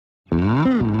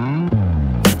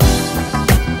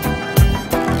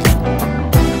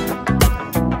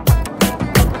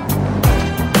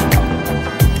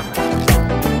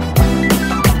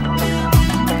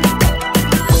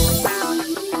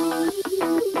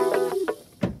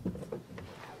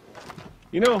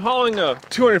You know, hauling a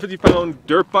 250-pound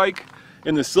dirt bike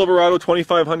in the Silverado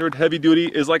 2500 heavy duty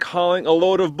is like hauling a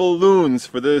load of balloons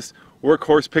for this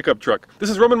workhorse pickup truck. This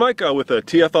is Roman Micah with a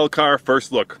TFL car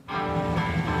first look.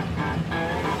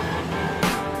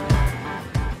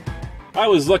 I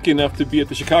was lucky enough to be at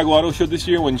the Chicago Auto Show this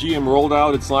year when GM rolled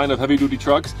out its line of heavy-duty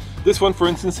trucks. This one, for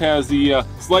instance, has the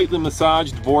slightly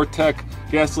massaged Vortec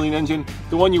gasoline engine.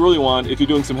 The one you really want if you're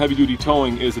doing some heavy-duty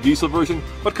towing is the diesel version.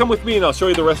 But come with me and I'll show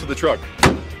you the rest of the truck.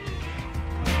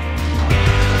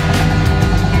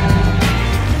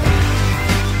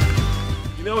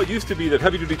 You know, it used to be that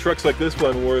heavy-duty trucks like this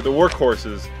one were the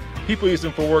workhorses. People use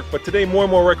them for work, but today more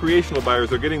and more recreational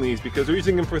buyers are getting these because they're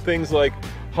using them for things like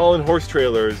hauling horse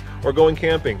trailers or going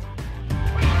camping.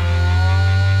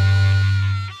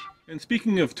 And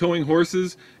speaking of towing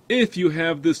horses, if you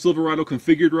have this Silverado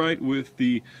configured right with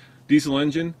the diesel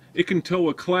engine, it can tow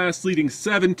a class-leading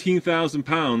 17,000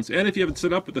 pounds, and if you have it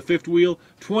set up with the fifth wheel,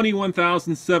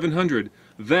 21,700.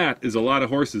 That is a lot of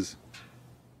horses.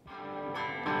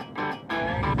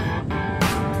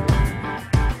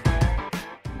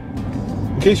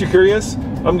 In case you're curious,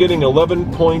 I'm getting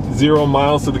 11.0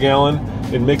 miles to the gallon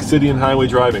in mixed city and highway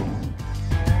driving.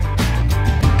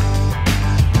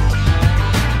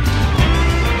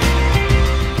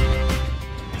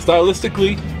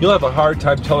 Stylistically, you'll have a hard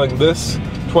time telling this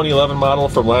 2011 model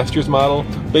from last year's model.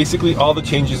 Basically, all the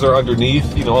changes are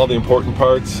underneath, you know, all the important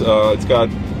parts. It's got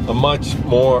a much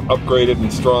more upgraded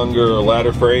and stronger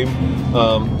ladder frame.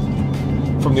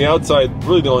 From the outside,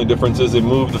 really the only difference is they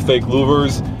moved the fake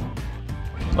louvers.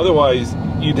 Otherwise,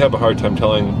 you'd have a hard time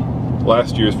telling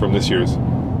last year's from this year's.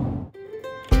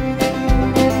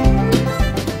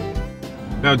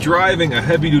 Now, driving a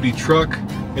heavy-duty truck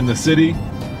in the city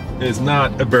is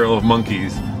not a barrel of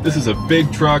monkeys. This is a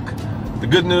big truck. The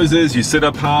good news is you sit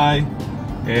up high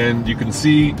and you can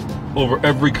see over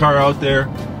every car out there.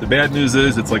 The bad news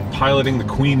is it's like piloting the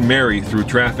Queen Mary through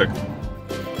traffic.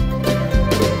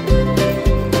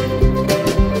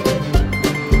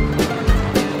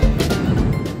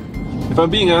 If I'm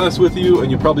being honest with you,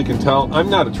 and you probably can tell, I'm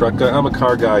not a truck guy, I'm a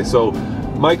car guy, so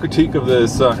my critique of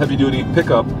this heavy-duty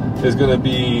pickup is going to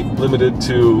be limited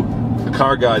to a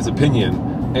car guy's opinion.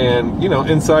 And, you know,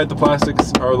 inside the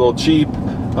plastics are a little cheap.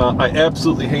 I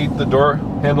absolutely hate the door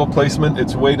handle placement.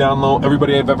 It's way down low.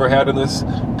 Everybody I've ever had in this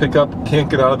pickup can't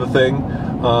get out of the thing.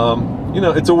 You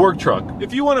know, it's a work truck.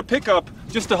 If you want a pickup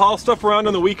just to haul stuff around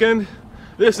on the weekend,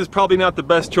 this is probably not the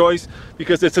best choice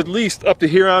because it's at least up to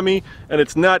here on me and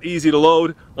it's not easy to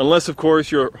load unless, of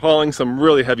course, you're hauling some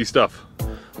really heavy stuff.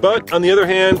 But on the other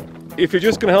hand, if you're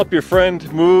just going to help your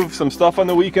friend move some stuff on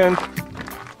the weekend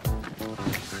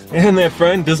and that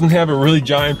friend doesn't have a really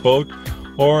giant boat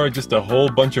or just a whole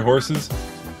bunch of horses,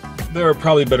 there are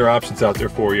probably better options out there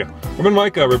for you. Roman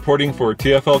Micah reporting for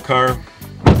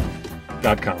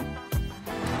TFLcar.com.